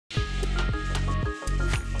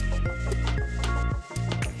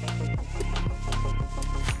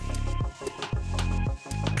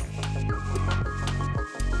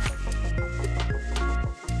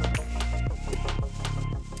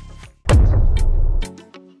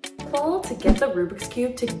of all, to get the Rubik's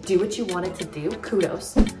Cube to do what you want it to do,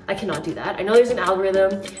 kudos. I cannot do that. I know there's an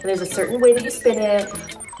algorithm and there's a certain way that you spin it,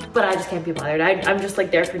 but I just can't be bothered. I'm just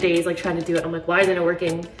like there for days, like trying to do it. I'm like, why isn't it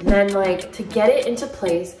working? And then like to get it into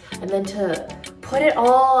place and then to put it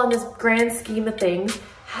all on this grand scheme of things.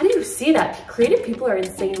 How do you see that? Creative people are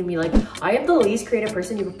insane to me. Like, I am the least creative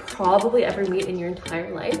person you would probably ever meet in your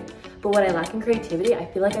entire life. But what I lack in creativity, I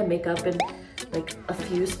feel like I make up in like a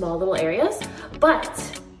few small little areas.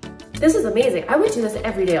 But this is amazing. I would do this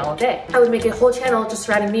every day, all day. I would make a whole channel just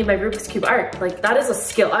surrounding me and my Rubik's Cube art. Like, that is a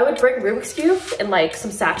skill. I would bring Rubik's Cube and like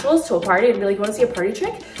some satchels to a party and be like, you wanna see a party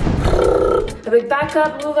trick? I'd be like, back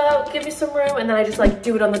up, move out, give me some room. And then I just like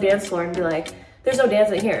do it on the dance floor and be like, there's no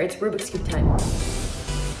dancing here, it's Rubik's Cube time.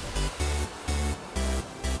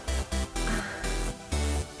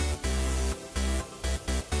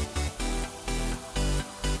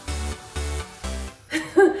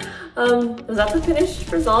 Was that the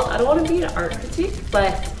finished result? I don't want to be an art critique,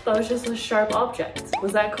 but that was just a sharp object.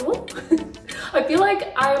 Was that cool? I feel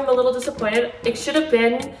like I'm a little disappointed. It should have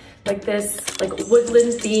been like this, like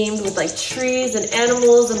woodland themed with like trees and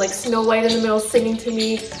animals and like Snow White in the middle singing to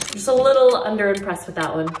me. I'm just a little under impressed with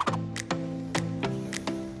that one.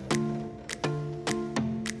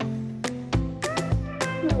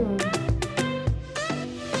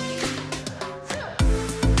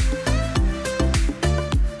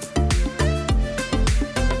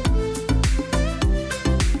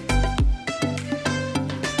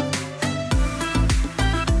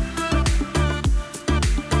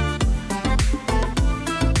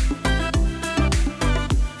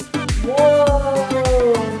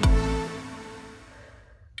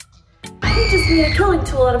 Made a killing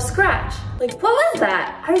tool out of scratch. Like, what was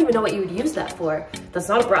that? I don't even know what you would use that for. That's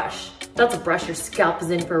not a brush. That's a brush your scalp is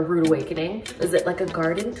in for a rude awakening. Is it like a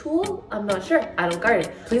garden tool? I'm not sure. I don't garden.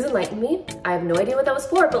 Please enlighten me. I have no idea what that was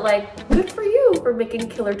for, but like, good for you for making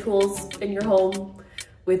killer tools in your home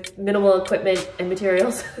with minimal equipment and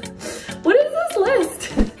materials. What is this list?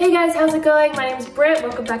 Hey guys, how's it going? My name is Britt.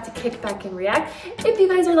 Welcome back to Kick Back and React. If you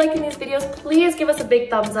guys are liking these videos, please give us a big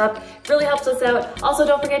thumbs up. It really helps us out. Also,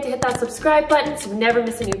 don't forget to hit that subscribe button so you never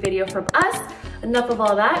miss a new video from us. Enough of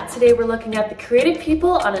all that. Today we're looking at the creative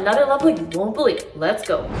people on another level you won't believe. Let's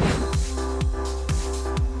go.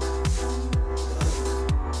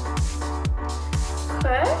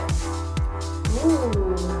 Okay. Ooh.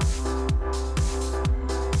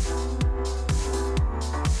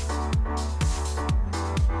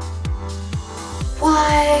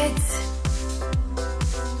 What?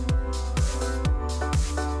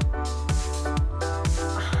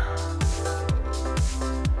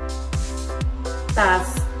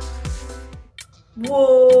 That's,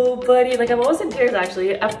 whoa, buddy. Like, I'm almost in tears,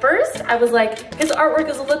 actually. At first, I was like, his artwork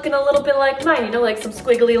is looking a little bit like mine, you know, like some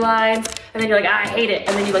squiggly lines. And then you're like, ah, I hate it.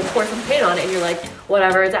 And then you like pour some paint on it and you're like,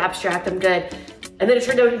 whatever, it's abstract, I'm good. And then it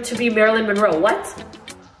turned out to be Marilyn Monroe. What?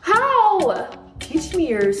 How? Teach me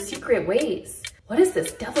your secret ways. What is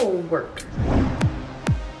this devil work?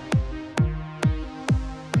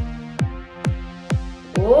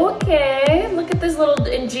 Okay, look at this little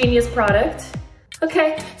ingenious product.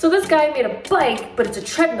 Okay, so this guy made a bike, but it's a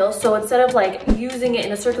treadmill, so instead of like using it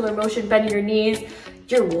in a circular motion, bending your knees,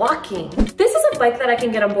 you're walking. This is a bike that I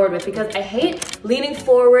can get on board with because I hate leaning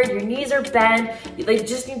forward, your knees are bent, they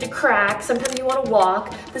just need to crack, sometimes you wanna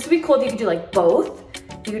walk. This would be cool if you could do like both.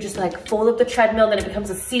 You could just like fold up the treadmill, then it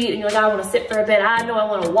becomes a seat, and you're like, I wanna sit for a bit, I know I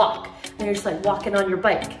wanna walk. And you're just like walking on your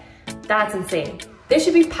bike. That's insane. This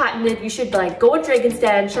should be patented. You should like go on Dragon's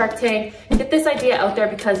Den, Shark Tank, get this idea out there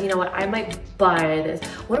because you know what, I might buy this.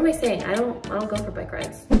 What am I saying? I don't go for bike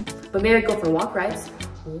rides, but maybe I go for walk rides.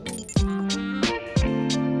 Ooh.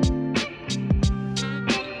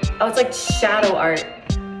 Oh, it's like shadow art.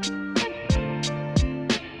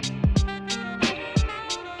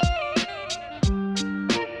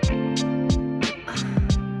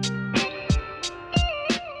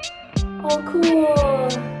 Oh, cool.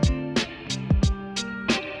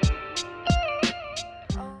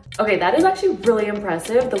 Okay, that is actually really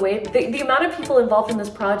impressive. The way, the amount of people involved in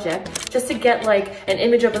this project just to get like an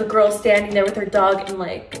image of a girl standing there with her dog in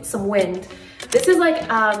like some wind. This is like,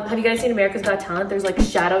 have you guys seen America's Got Talent? There's like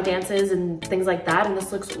shadow dances and things like that, and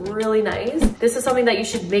this looks really nice. This is something that you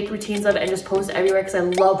should make routines of and just post everywhere because I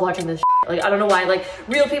love watching this shit. Like, I don't know why, like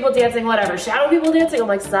real people dancing, whatever. Shadow people dancing, I'm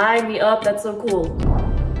like, sign me up, that's so cool.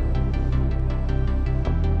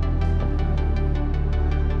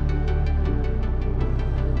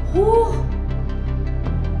 Ooh.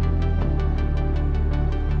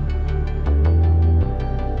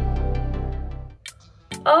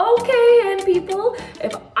 Okay, and people,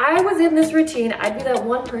 if I was in this routine, I'd be that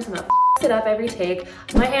one person that it up every take.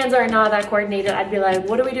 My hands are not that coordinated. I'd be like,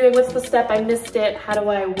 what are we doing? What's the step? I missed it. How do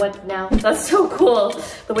I, what now? That's so cool.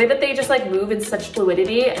 The way that they just like move in such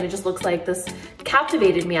fluidity and it just looks like this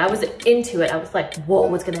captivated me. I was into it. I was like, whoa,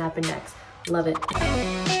 what's gonna happen next? Love it.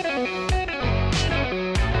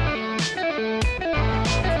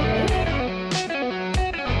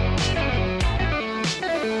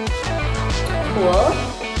 Cool.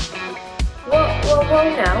 Whoa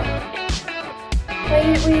now. What are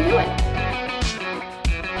you doing?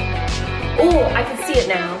 Oh, I can see it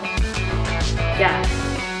now. Yeah.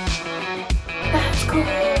 That's cool.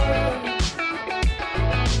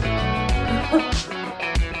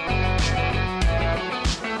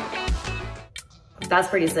 That's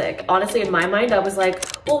pretty sick. Honestly, in my mind, I was like,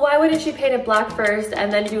 well, why wouldn't she paint it black first and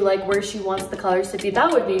then do like where she wants the colors to be?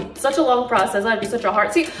 That would be such a long process. That'd be such a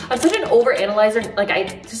hard, see, I'm such an overanalyzer. Like I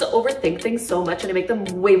just overthink things so much and I make them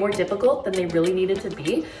way more difficult than they really needed to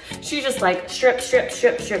be. She just like strip.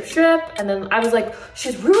 And then I was like,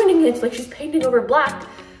 she's ruining it. Like she's painting over black.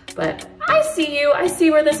 But I see you, I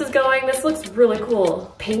see where this is going. This looks really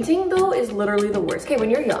cool. Painting though is literally the worst. Okay, when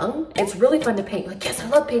you're young, it's really fun to paint. Like, yes, I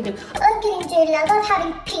love painting. I love getting dirty, I love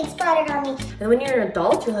having paint splattered on me. And when you're an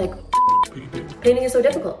adult, you're like, painting is so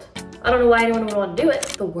difficult. I don't know why anyone would want to do it.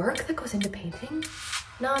 The work that goes into painting?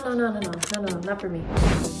 No, not for me.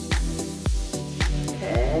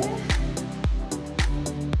 Okay.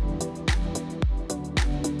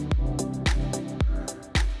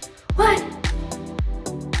 What?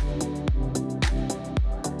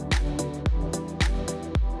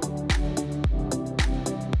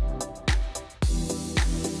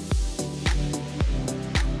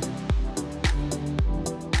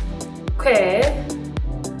 Okay.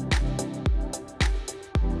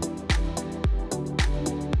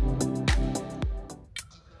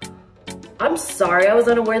 I'm sorry, I was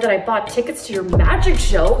unaware that I bought tickets to your magic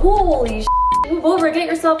show. Holy sh**. Move over, get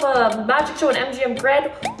yourself a magic show in MGM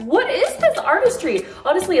Grand. What is this artistry?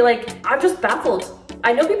 Honestly, like, I'm just baffled.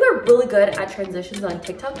 I know people are really good at transitions on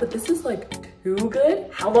TikTok, but this is like too good.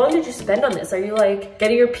 How long did you spend on this? Are you like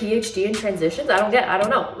getting your PhD in transitions? I don't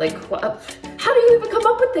know. Like, what? How do you even come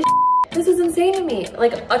up with this? This is insane to me.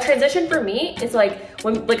 Like a transition for me is like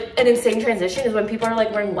when like an insane transition is when people are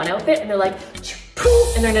like wearing one outfit and they're like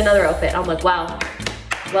poof, and they're in another outfit. I'm like, wow,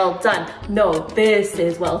 well done. No, this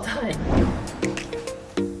is well done.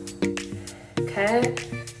 Okay.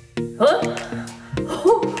 Huh?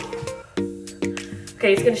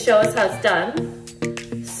 Okay, he's gonna show us how it's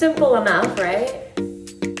done. Simple enough, right?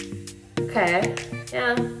 Okay,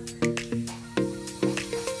 yeah.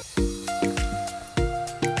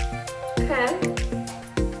 Okay.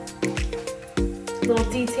 Little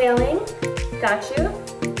detailing, got you.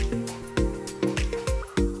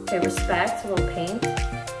 Okay, respect, a little paint.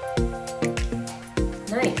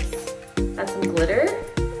 Nice. Add some glitter,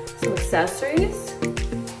 some accessories.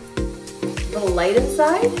 A little light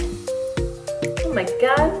inside. Oh my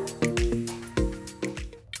God.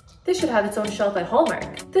 This should have its own shelf at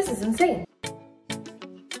Hallmark. This is insane.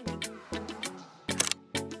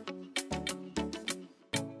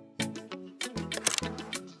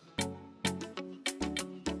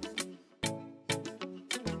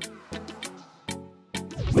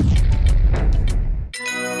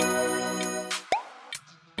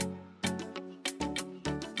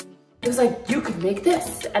 It was like, you could make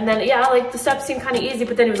this. And then, yeah, like the steps seemed kind of easy,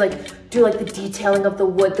 but then it was like, do like the detailing of the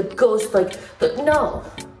wood, the ghost, like, no.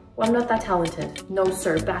 Well, I'm not that talented. No,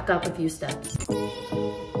 sir, back up a few steps.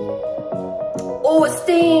 Oh, a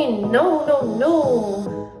stain. No.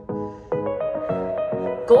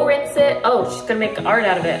 Go rinse it. Oh, she's gonna make art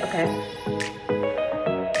out of it, okay.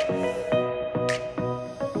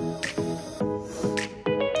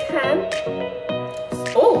 Okay.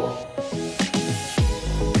 Oh.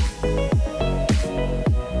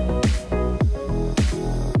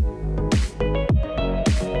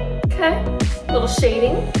 Okay, a little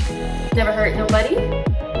shading, never hurt nobody.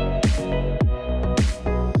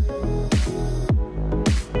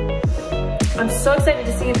 I'm so excited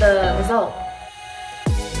to see the result.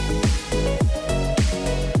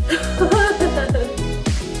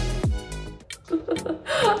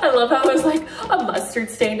 I love how it was like a mustard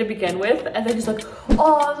stain to begin with, and then he's like,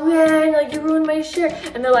 oh man, like you ruined my shirt.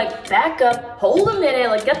 And they're like, back up, hold a minute,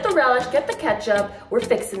 like get the relish, get the ketchup, we're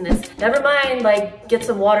fixing this. Never mind, like get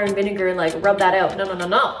some water and vinegar and like rub that out.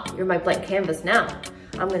 No, you're my blank canvas now.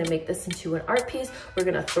 I'm gonna make this into an art piece. We're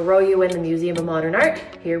gonna throw you in the Museum of Modern Art.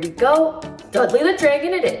 Here we go, Dudley the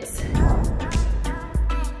Dragon it is.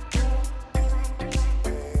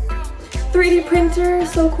 3D printer,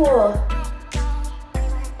 so cool.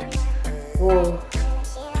 Whoa.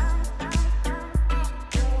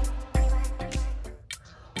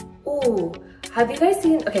 Oh, have you guys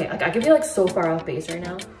seen, okay, I could be like so far off base right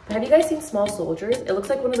now, but have you guys seen Small Soldiers? It looks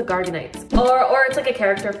like one of the Garganites, or it's like a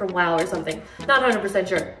character from WoW or something. Not 100%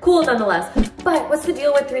 sure. Cool nonetheless. But what's the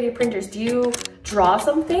deal with 3D printers? Do you draw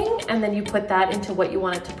something and then you put that into what you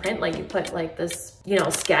want it to print? Like you put like this, you know,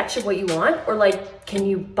 sketch of what you want, or like, can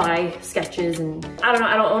you buy sketches? And I don't know,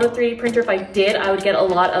 I don't own a 3D printer. If I did, I would get a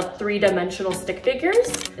lot of 3-dimensional stick figures,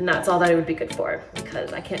 and that's all that it would be good for,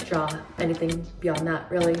 because I can't draw anything beyond that,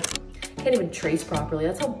 really. Can't even trace properly.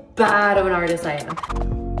 That's how bad of an artist I am.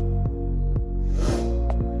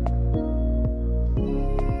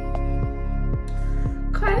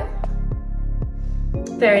 Okay.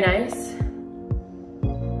 Very nice.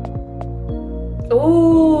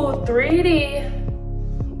 Ooh, 3D.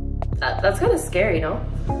 That's kind of scary, no?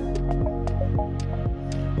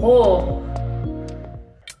 Oh.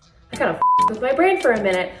 I kind of with my brain for a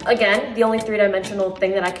minute. Again, the only 3-dimensional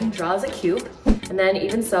thing that I can draw is a cube. And then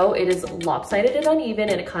even so, it is lopsided and uneven,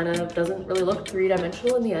 and it kind of doesn't really look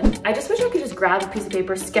 3-dimensional in the end. I just wish I could just grab a piece of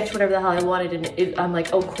paper, sketch whatever the hell I wanted, and I'm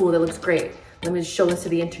like, oh cool, that looks great. Let me just show this to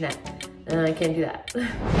the internet. And I can't do that.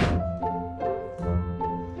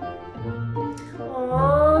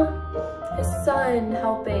 Aww, his son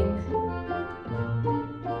helping.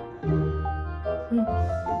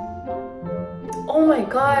 Oh my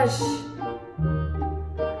gosh.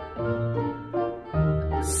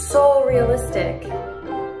 So realistic.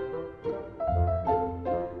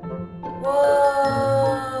 Whoa.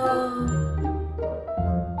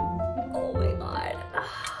 Oh my god.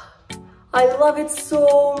 I love it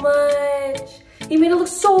so much. He made it look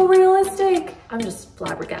so realistic. I'm just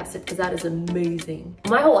flabbergasted because that is amazing.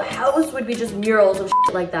 My whole house would be just murals of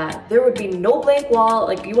shit like that. There would be no blank wall.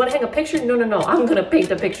 Like, you want to hang a picture? No, no, no. I'm gonna paint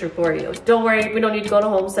a picture for you. Don't worry, we don't need to go to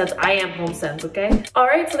HomeSense. I am HomeSense, okay? All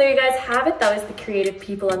right, so there you guys have it. That was the creative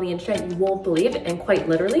people on the internet you won't believe, and quite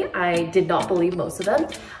literally, I did not believe most of them.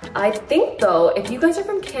 I think though, if you guys are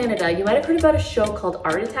from Canada, you might have heard about a show called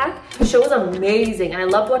Art Attack. The show was amazing, and I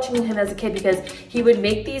loved watching him as a kid because he would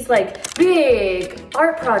make these like big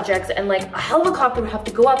art projects, and like a helicopter would have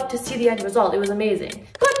to go up to see the end result. It was amazing.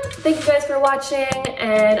 But thank you guys for watching,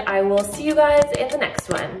 and I will see you guys in the next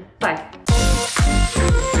one. Bye.